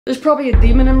There's probably a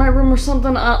demon in my room or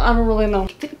something. I don't really know.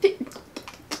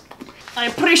 I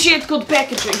appreciate good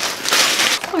packaging.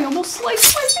 I almost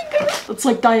sliced my finger. It's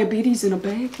like diabetes in a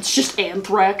bag. It's just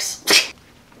anthrax.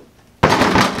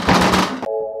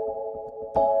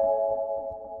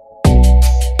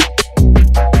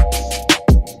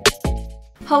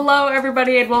 Hello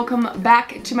everybody and welcome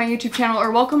back to my YouTube channel,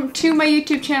 or welcome to my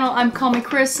YouTube channel. I'm Call Me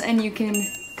Chris and you can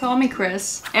call me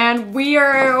Chris. And we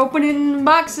are opening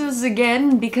boxes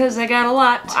again because I got a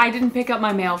lot. I didn't pick up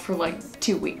my mail for like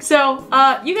 2 weeks. So,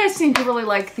 you guys seem to really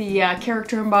like the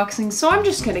character unboxing, so I'm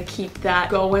just gonna keep that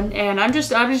going. And I'm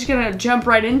just gonna jump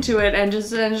right into it and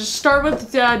just start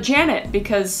with Janet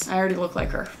because I already look like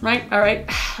her, right? All right,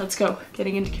 let's go.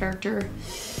 Getting into character.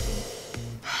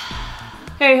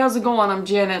 Hey, how's it going? I'm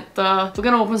Janet. We're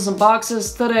gonna open some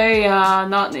boxes today.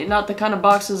 Not the kind of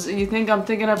boxes you think I'm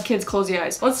thinking of. Kids, close your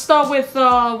eyes. Let's start with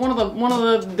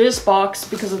this box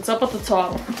because it's up at the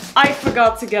top. I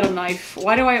forgot to get a knife.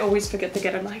 Why do I always forget to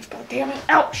get a knife? God damn it!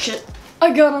 Ow, shit!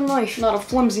 I got a knife, not a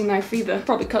flimsy knife either.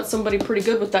 Probably cut somebody pretty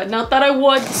good with that. Not that I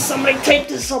would. Somebody taped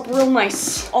this up real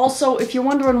nice. Also, if you're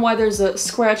wondering why there's a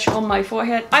scratch on my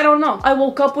forehead, I don't know. I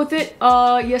woke up with it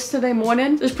yesterday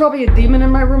morning. There's probably a demon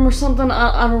in my room or something.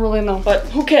 I don't really know, but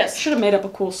who cares? Should have made up a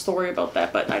cool story about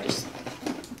that, but I just...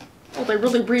 Well, they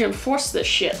really reinforced this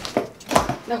shit.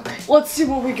 Okay, let's see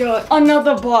what we got.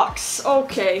 Another box.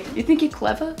 Okay. You think you're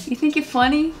clever? You think you're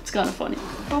funny? It's kind of funny.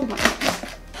 Oh my god.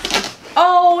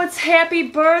 Oh, it's happy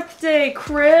birthday,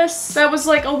 Chris. That was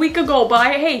like a week ago,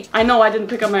 but hey, I know I didn't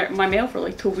pick up my mail for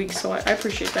like 2 weeks, so I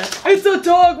appreciate that. It's a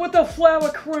dog with a flower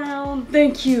crown.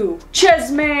 Thank you.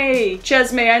 Chesme.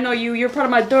 Chesme, I know you. You're part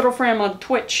of my Doodle Fam on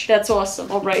Twitch. That's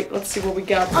awesome. All right, let's see what we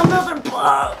got. Another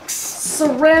box.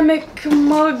 Ceramic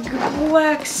mug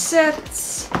black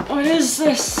sets. What is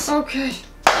this? Okay.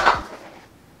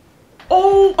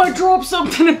 Oh, I dropped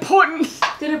something important.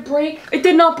 Did it break? It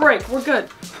did not break. We're good.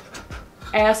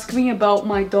 Ask me about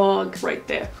my dog right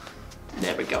there.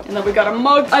 There we go. And then we got a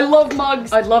mug. I love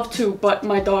mugs. I'd love to, but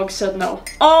my dog said no.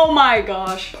 Oh my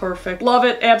gosh. Perfect. Love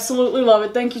it. Absolutely love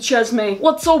it. Thank you, Chesme.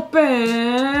 Let's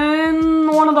open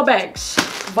one of the bags.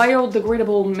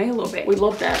 Biodegradable Milo bag. We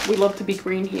love that. We love to be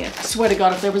green here. I swear to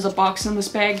God, if there was a box in this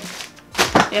bag,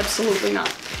 absolutely not.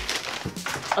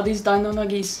 Are these Dino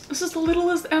Nuggies? This is the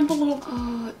littlest envelope.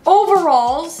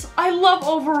 Overalls. I love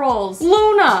overalls.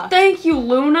 Luna. Thank you,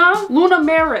 Luna. Luna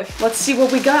Marif. Let's see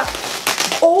what we got.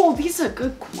 Oh, these are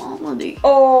good quality.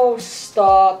 Oh,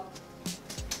 stop.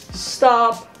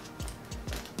 Stop.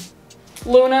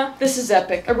 Luna, this is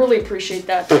epic. I really appreciate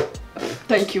that.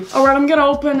 Thank you. All right, I'm gonna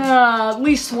open at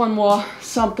least one more.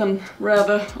 Something,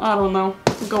 rather. I don't know.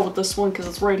 We'll go with this one because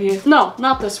it's right here. No,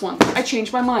 not this one. I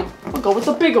changed my mind. I'll go with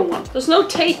the bigger one. There's no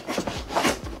tape.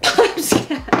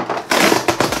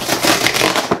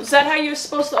 Is that how you're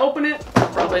supposed to open it?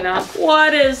 Probably not.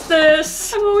 What is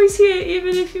this? I'm always here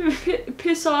even if you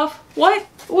piss off. What?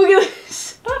 Look at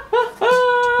this. What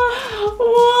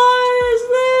is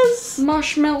this?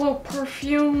 Marshmallow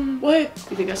perfume. What?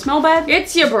 You think I smell bad?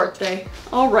 It's your birthday.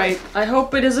 All right. I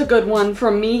hope it is a good one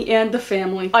from me and the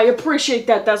family. I appreciate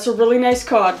that. That's a really nice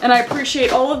card. And I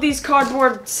appreciate all of these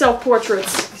cardboard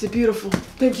self-portraits. These are beautiful.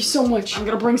 Thank you so much. I'm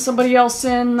gonna bring somebody else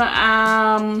in.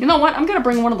 You know what? I'm gonna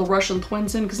bring one of the Russian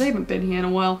twins in because they haven't been here in a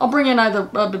while. I'll bring in either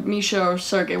Misha or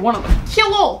Sergey. One of them.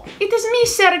 Hello. It is me,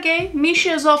 Sergey.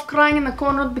 Misha is off crying in the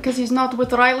corner because he's not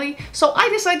with Riley. So I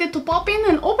decided to pop in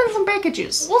and open some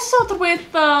packages. We'll start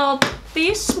with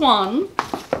this one.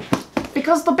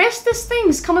 Because the bestest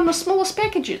things come in the smallest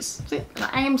packages. See,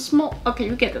 I am small. Okay,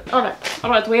 you get it. Alright.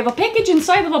 Alright, we have a package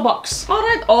inside of a box.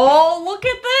 Alright. Oh, look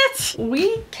at that.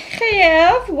 We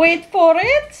have, wait for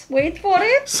it. Wait for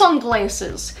it.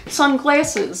 Sunglasses.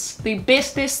 Sunglasses. The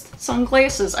bestest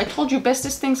sunglasses. I told you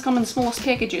bestest things come in the smallest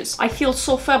packages. I feel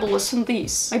so fabulous in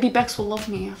these. Maybe Bex will love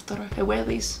me after I wear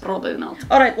these. Probably not.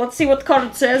 Alright, let's see what the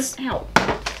card says. Ow.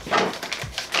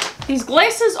 These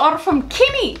glasses are from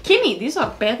Kimmy. Kimmy, these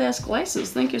are badass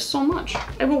glasses. Thank you so much.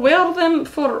 I will wear them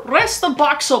for rest of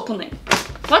box opening.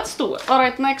 Let's do it. All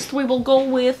right, next we will go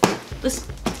with this.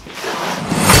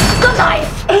 The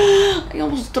knife! I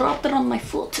almost dropped it on my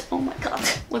foot. Oh my god.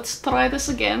 Let's try this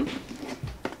again.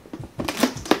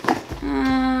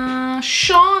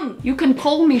 Sean. You can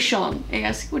call me Sean. Hey,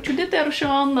 I see what you did there,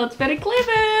 Sean. That's very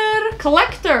clever.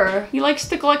 Collector. He likes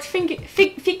to collect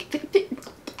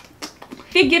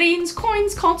figurines,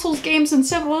 coins, consoles, games, and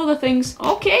several other things.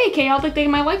 Okay, chaotic day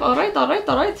in my life. Alright, alright,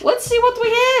 alright. Let's see what we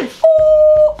have.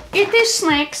 Oh, it is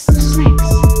snacks. Snacks.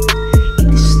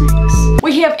 It is snacks.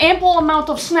 We have ample amount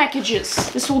of snackages.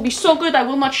 This will be so good. I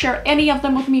will not share any of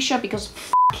them with Misha because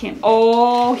Candy.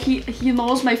 Oh, he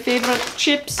knows my favorite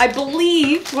chips. I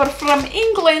believe were from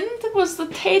England. Was the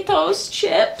Tato's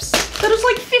chips. There's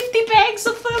like 50 bags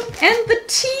of them. And the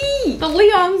tea. The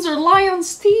Leon's or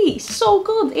Lion's tea. So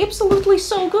good. Absolutely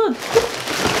so good.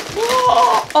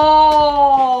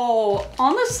 Oh,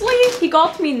 honestly, he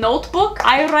got me notebook.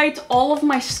 I write all of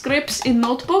my scripts in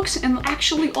notebooks and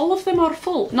actually all of them are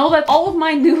full. Know that all of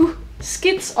my new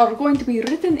skits are going to be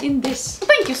written in this.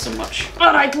 Thank you so much.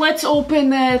 All right, let's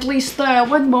open at least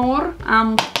one more.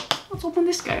 Let's open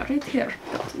this guy right here.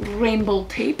 Got rainbow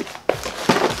tape.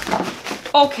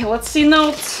 Okay, let's see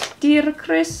notes. Dear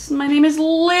Chris, my name is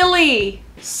Lily.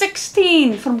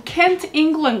 16 from Kent,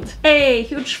 England. Hey,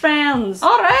 huge fans.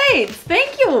 All right,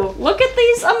 thank you. Look at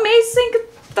these amazing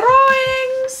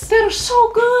drawings. They're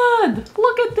so good.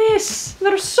 Look at this.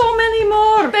 There's so many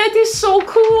more. That is so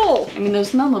cool. I mean,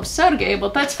 there's none of Sergey,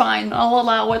 but that's fine. I'll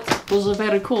allow it. Those are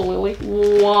very cool, Lily.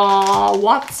 Wow,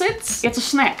 what's it? It's a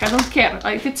snack. I don't care.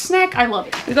 If it's snack, I love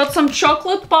it. We got some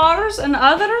chocolate bars and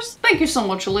others. Thank you so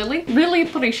much, Lily. Really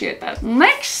appreciate that.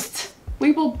 Next,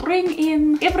 we will bring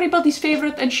in everybody's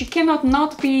favorite, and she cannot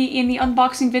not be in the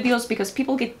unboxing videos because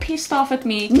people get pissed off at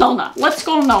me. Nona. Let's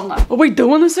go, Nona. Are we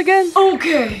doing this again?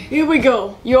 Okay, here we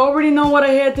go. You already know what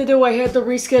I had to do. I had to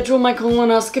reschedule my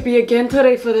colonoscopy again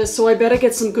today for this, so I better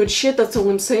get some good shit. That's all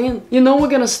I'm saying. You know we're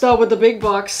gonna start with the big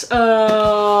box.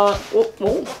 That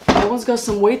one's got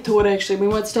some weight to it, actually. We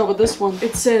might start with this one.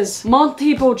 It says,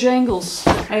 Monty Bojangles.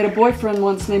 I had a boyfriend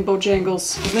once named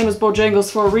Bojangles. His name is Bojangles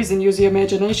for a reason. Use your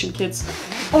imagination, kids.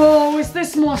 Oh, is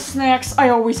this more snacks? I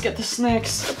always get the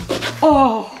snacks.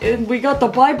 Oh, and we got the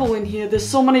Bible in here. There's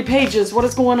so many pages. What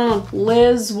is going on?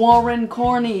 Liz Warren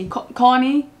Corney.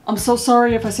 Connie? I'm so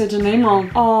sorry if I said your name wrong.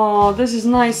 Oh, this is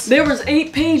nice. There was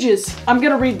 8 pages. I'm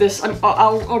gonna read this.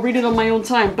 I'll read it on my own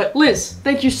time. But Liz,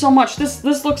 thank you so much. This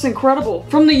looks incredible.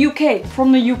 From the UK.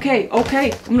 From the UK.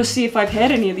 Okay. I'm gonna see if I've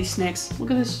had any of these snacks. Look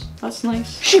at this. That's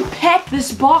nice. She packed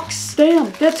this box.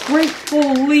 Damn, that's great.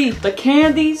 Holy. The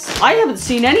candies. I haven't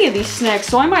seen any of these snacks,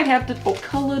 so I might have to... Oh,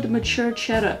 colored mature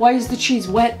cheddar. Why is the cheese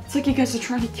wet? It's like you guys are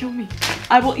trying to kill me.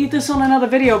 I will eat this on another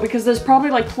video because there's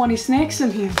probably like 20 snacks in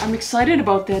here. I'm excited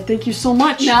about that. Thank you so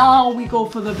much. Now we go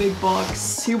for the big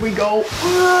box. Here we go.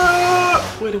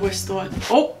 Where do I start?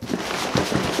 Oh.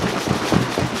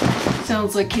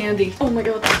 Sounds like candy. Oh my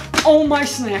god. Oh, my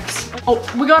snacks. Oh,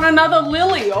 we got another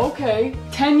Lily. Okay.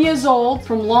 10 years old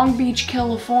from Long Beach,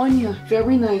 California.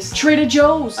 Very nice. Trader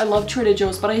Joe's. I love Trader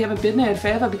Joe's, but I haven't been there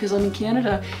forever because I'm in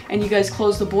Canada and you guys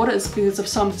closed the borders because of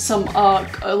some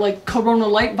like Corona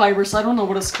light virus. I don't know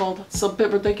what it's called. It's a bit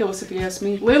ridiculous if you ask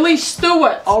me. Lily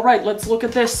Stewart. All right, let's look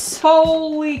at this.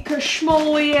 Holy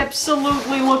kashmoli.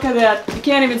 Absolutely. Look at that. You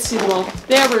can't even see them all.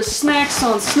 There is snacks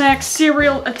on snacks,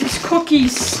 cereal, these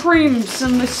cookies, creams,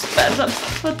 and this,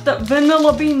 the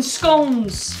vanilla bean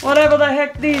scones. Whatever the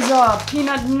heck these are.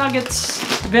 Peanut nuggets.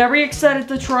 Very excited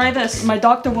to try this. My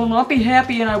doctor will not be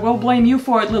happy and I will blame you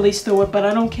for it, Lily Stewart, but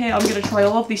I don't care. I'm gonna try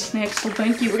all of these snacks, so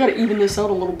thank you. We gotta even this out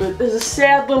a little bit. There's a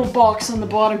sad little box on the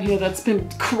bottom here that's been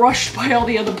crushed by all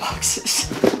the other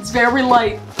boxes. It's very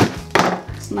light.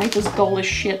 This knife is dull as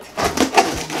shit.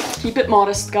 Keep it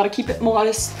modest. Gotta keep it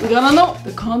modest. We gotta know.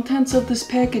 The contents of this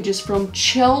package is from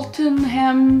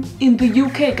Cheltenham in the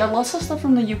UK. Got lots of stuff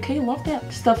from the UK. Love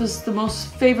that. Stuff is the most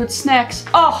favorite snacks.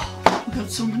 Oh, we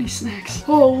got so many snacks.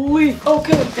 Holy.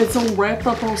 Okay. It's all wrapped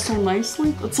up all so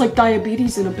nicely. It's like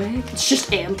diabetes in a bag. It's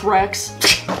just anthrax.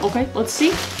 Okay, let's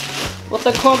see what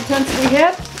the contents we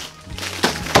have.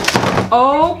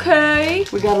 Okay,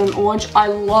 we got an orange. I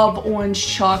love orange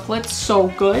chocolate, so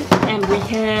good. And we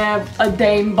have a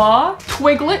Dame Bar,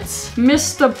 Twiglets,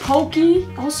 Mr. Pokey.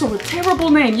 Also a terrible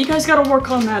name. You guys gotta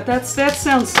work on that. That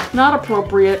sounds not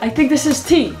appropriate. I think this is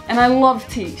tea, and I love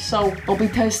tea, so I'll be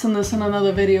tasting this in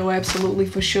another video, absolutely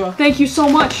for sure. Thank you so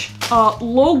much.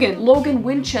 Logan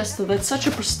Winchester. That's such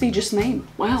a prestigious name.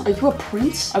 Wow, are you a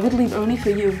prince? I would leave Ernie for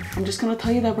you. I'm just gonna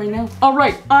tell you that right now. All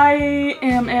right, I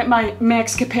am at my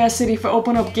max capacity for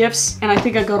open up gifts, and I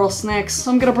think I got all snacks.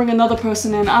 So I'm gonna bring another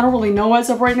person in. I don't really know as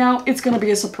of right now. It's gonna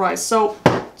be a surprise, so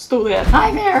let's do that.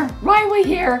 Hi there, Riley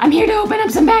here. I'm here to open up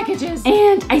some packages,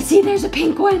 and I see there's a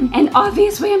pink one, and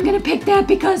obviously I'm gonna pick that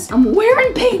because I'm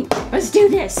wearing pink. Let's do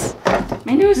this.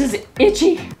 My nose is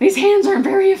itchy. These hands aren't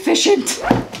very efficient.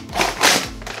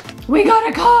 We got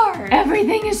a card.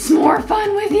 Everything is more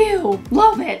fun with you.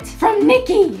 Love it. From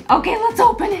Nikki. Okay, let's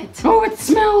open it. Oh, it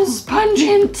smells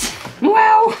pungent.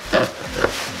 Wow.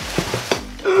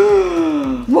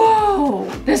 Whoa,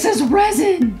 this is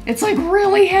resin. It's like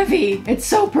really heavy. It's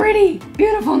so pretty.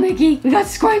 Beautiful, Nikki. We got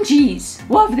scrunchies.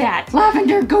 Love that.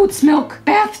 Lavender goat's milk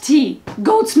bath tea.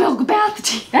 Goat's milk bath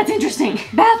tea. That's interesting.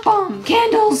 Bath bomb.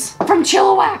 Candles from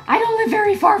Chilliwack. I don't live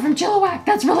very far from Chilliwack.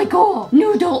 That's really cool.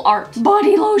 Noodle art.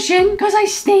 Body lotion, cause I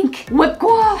stink. Whip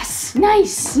gloss.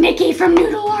 Nice. Nikki from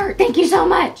Noodle Art. Thank you so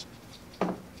much.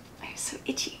 I'm so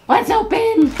itchy. Let's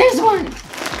open this one.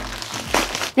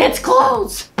 It's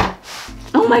closed.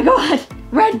 Oh my god.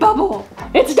 Red bubble.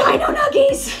 It's Dino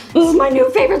Nuggies. This is my new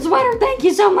favorite sweater. Thank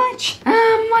you so much.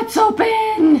 Let's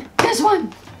open this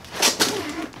one.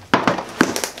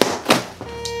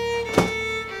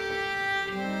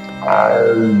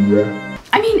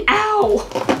 I mean, ow.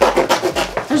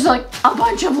 There's like a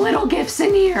bunch of little gifts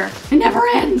in here. It never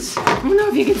ends. I don't know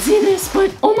if you can see this,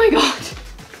 but oh my god.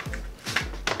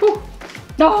 Ooh.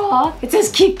 Aw, it says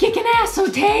keep kicking ass,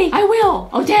 Otay. I will.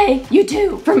 Otay, you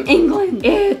too. From England,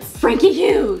 it's Frankie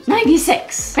Hughes,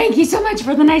 96. Thank you so much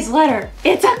for the nice letter.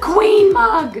 It's a Queen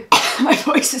mug. My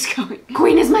voice is going.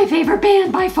 Queen is my favorite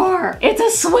band by far. It's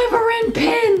a Swiverin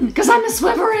pin, because I'm a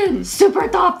Swiverin. Super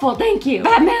thoughtful, thank you.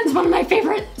 Batman's one of my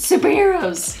favorite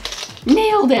superheroes.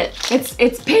 Nailed it.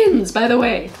 It's pins, by the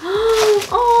way.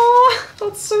 Oh,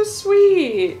 that's so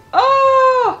sweet.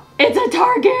 Oh, it's a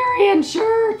Targaryen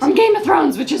shirt from Game of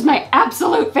Thrones, which is my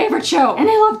absolute favorite show. And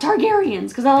I love Targaryens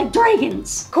because I like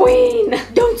dragons. Queen,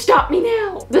 don't stop me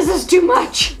now. This is too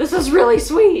much. This is really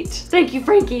sweet. Thank you,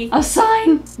 Frankie. A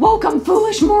sign, welcome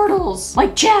foolish mortals.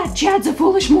 Like Chad. Chad's a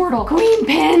foolish mortal. Queen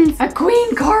pins, a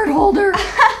queen card holder.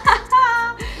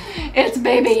 It's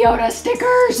Baby Yoda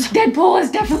stickers. Deadpool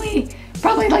is definitely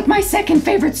probably like my second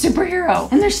favorite superhero.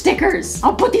 And they're stickers.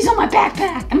 I'll put these on my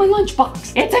backpack and my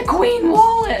lunchbox. It's a Queen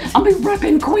wallet. I'll be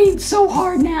repping Queen so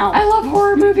hard now. I love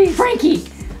horror movies. Frankie,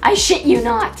 I shit you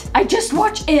not. I just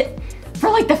watched it for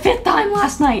like the 5th time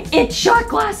last night. It's shot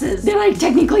glasses that I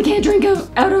technically can't drink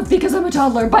out of because I'm a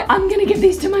toddler, but I'm gonna give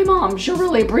these to my mom. She'll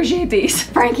really appreciate these.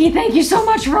 Frankie, thank you so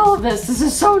much for all of this. This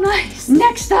is so nice.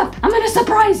 Next up, I'm gonna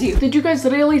surprise you. did you guys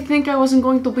really think I wasn't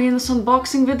going to be in this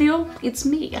unboxing video? It's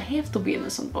me. I have to be in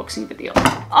this unboxing video.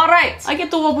 All right, I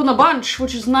get to open a bunch,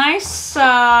 which is nice.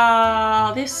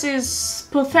 This is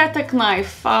pathetic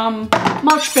knife.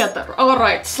 Much better. All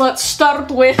right, so let's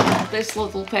start with this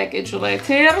little package right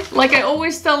here. Like I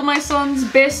always tell my sons,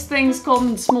 best things come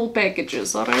in small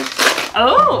packages, all right?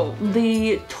 Oh,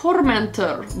 the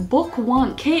Tormentor, book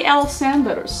 1, K.L.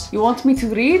 Sanders. You want me to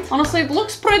read? Honestly, it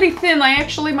looks pretty thin. I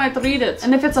actually might read it.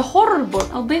 And if it's a horror book,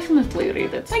 I'll definitely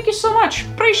read it. Thank you so much.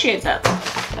 Appreciate that.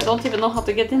 I don't even know how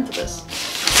to get into this.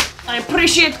 I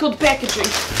appreciate good packaging.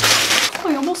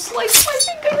 I almost sliced my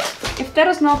finger. If there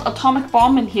is not atomic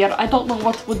bomb in here, I don't know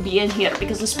what would be in here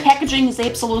because this packaging is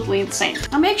absolutely insane.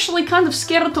 I'm actually kind of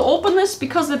scared to open this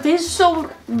because it is so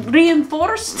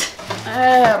reinforced.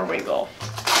 There we go.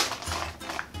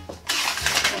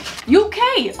 UK!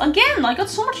 Again, I got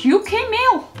so much UK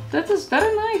mail. That is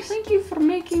very nice. Thank you for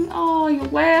making... Oh, you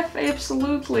laugh.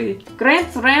 Absolutely.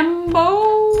 Grant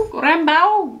Rambo?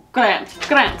 Grant.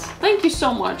 Thank you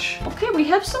so much. Okay, we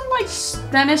have some like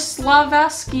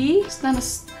Stanislavski.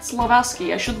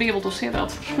 I should be able to say that.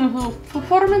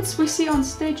 Performance we see on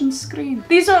stage and screen.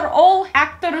 These are all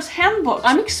actors' handbooks.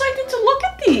 I'm excited to look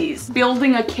at these.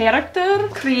 Building a character,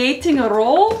 creating a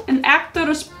role, an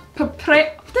actor's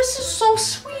This is so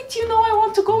sweet, you know I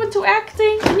want to go into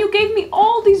acting and you gave me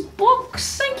all these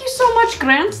books. Thank you so much,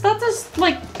 Grant. That is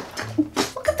like,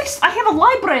 look at this. I have a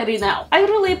library now. I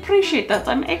really appreciate that.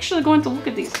 I'm actually going to look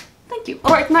at these. Thank you.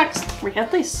 All right, next we have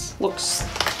this. Looks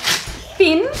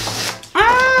thin.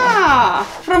 Ah,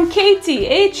 from Katie,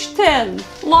 age 10.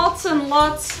 Lots and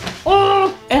lots,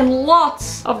 and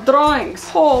lots of drawings.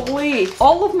 Holy,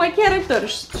 all of my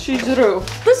characters she drew.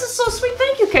 This is so sweet.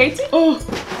 Thank you, Katie. Oh.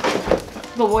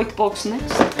 The white box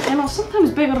next. You know,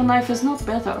 sometimes bigger knife is not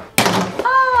better.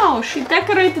 Oh, she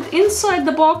decorated inside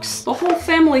the box the whole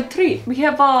family tree. We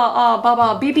have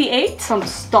Baba BB-8 from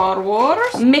Star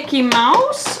Wars, Mickey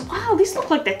Mouse. Wow, these look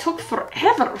like they took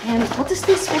forever. And what is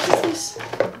this? What is this?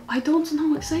 I don't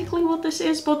know exactly what this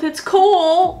is, but it's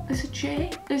cool. Is it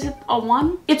J? Is it a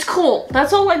 1? It's cool.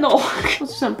 That's all I know. What's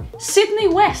this one? Sydney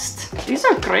West. These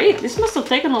are great. This must have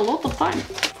taken a lot of time.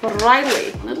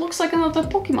 Riley. It looks like another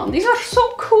Pokemon. These are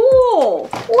so cool.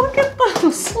 Look at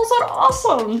those. Those are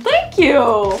awesome. Thank you.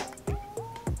 Oh.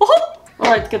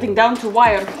 All right, getting down to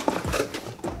wire.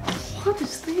 What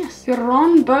is this? Your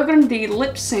Ron Burgundy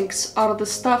lip syncs are the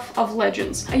stuff of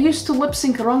legends. I used to lip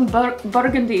sync Ron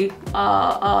Burgundy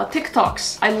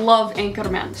TikToks. I love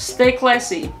Anchorman. Stay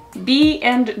classy.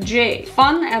 B&J.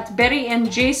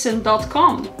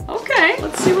 fun@berryandjason.com. Okay,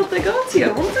 let's see what they got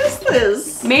here. What is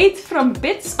this? Made from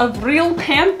bits of real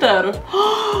panther.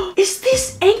 Is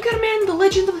this Anchorman, the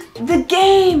Legend of the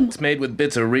Game? It's made with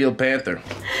bits of real panther.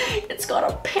 It's got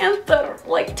a panther,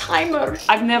 like timer.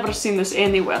 I've never seen this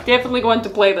anywhere. Definitely going to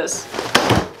play this.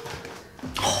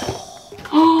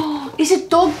 Oh, is it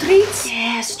dog treats?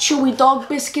 Yes, chewy dog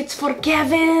biscuits for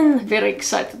Kevin. Very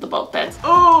excited about that.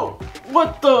 Oh,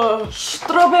 what the?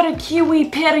 Strawberry kiwi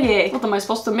Perrier. What, am I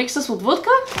supposed to mix this with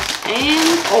vodka?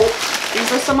 And, oh, these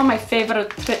are some of my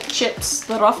favorite chips.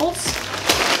 The Ruffles.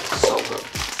 So good.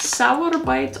 Sour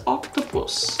Bite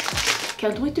Octopus.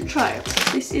 Can't wait to try it.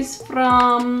 This is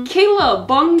from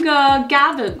Calabunga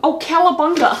Gavin. Oh,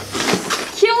 Calabunga.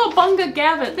 Calabunga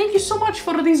Gavin. Thank you so much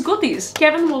for these goodies.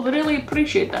 Kevin will really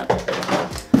appreciate that.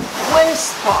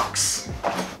 West box.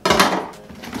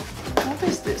 What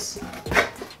is this?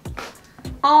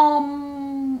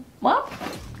 What?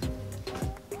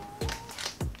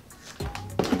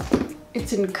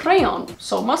 It's in crayon,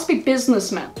 so it must be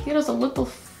businessman. Here is a little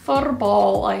fur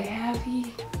ball I have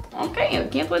here. Okay, I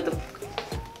can't wait to...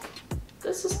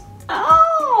 This is...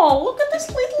 Oh, look at this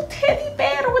little teddy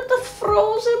bear with the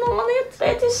frozen on it.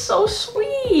 That is so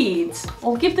sweet.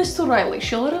 I'll give this to Riley.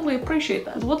 She'll really appreciate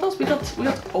that. What else we got?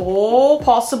 Oh,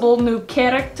 possible new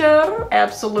character.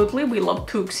 Absolutely. We love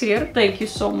Tooks here. Thank you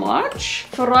so much.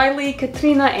 For Riley,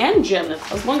 Katrina, and Janet.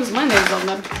 As long as my name's on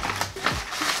there.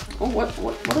 Oh,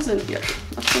 what is in here?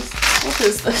 What's this? What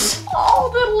is this? Oh,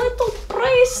 the little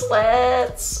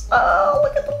bracelets. Oh,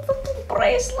 look at the little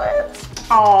bracelets.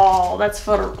 Oh, that's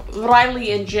for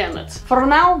Riley and Janet. For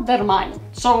now, they're mine.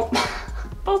 So,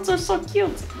 those are so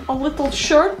cute. A little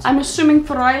shirt, I'm assuming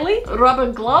for Riley. Rubber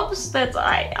gloves that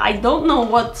I don't know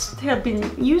what have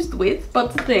been used with,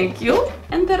 but thank you.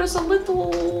 And there is a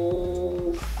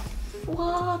little...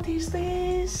 What is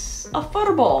this? A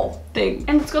fur ball thing.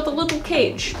 And it's got a little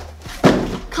cage.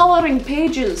 Coloring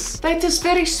pages. That is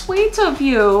very sweet of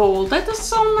you. That is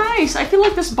so nice. I feel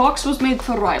like this box was made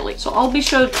for Riley. So I'll be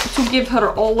sure to give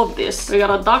her all of this. We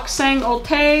got a duck saying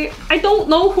okay. I don't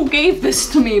know who gave this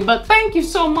to me, but thank you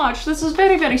so much. This is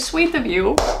very, very sweet of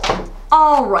you.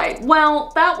 All right,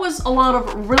 well, that was a lot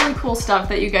of really cool stuff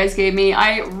that you guys gave me.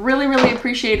 I really, really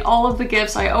appreciate all of the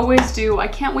gifts. I always do. I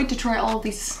can't wait to try all of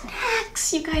these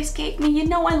snacks you guys gave me. You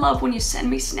know I love when you send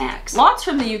me snacks. Lots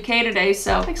from the UK today,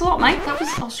 so thanks a lot, Mike. That was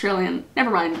Australian. Never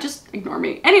mind, just ignore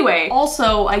me. Anyway,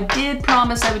 also, I did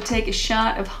promise I would take a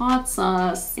shot of hot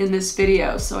sauce in this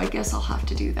video, so I guess I'll have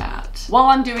to do that. While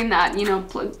I'm doing that, you know,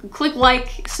 click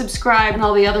like, subscribe, and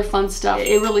all the other fun stuff.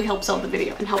 It really helps out the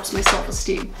video and helps my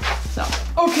self-esteem. So,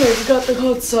 okay, we got the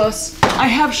hot sauce. I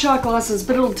have shot glasses,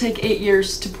 but it'll take 8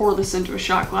 years to pour this into a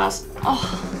shot glass.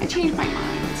 Oh, I changed my mind.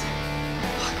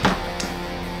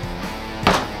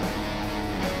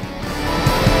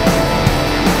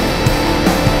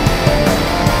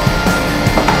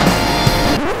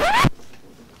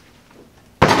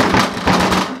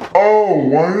 Oh,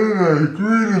 why did I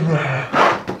agree to that?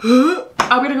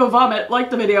 I'm gonna go vomit. Like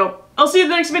the video. I'll see you in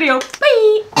the next video.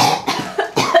 Bye!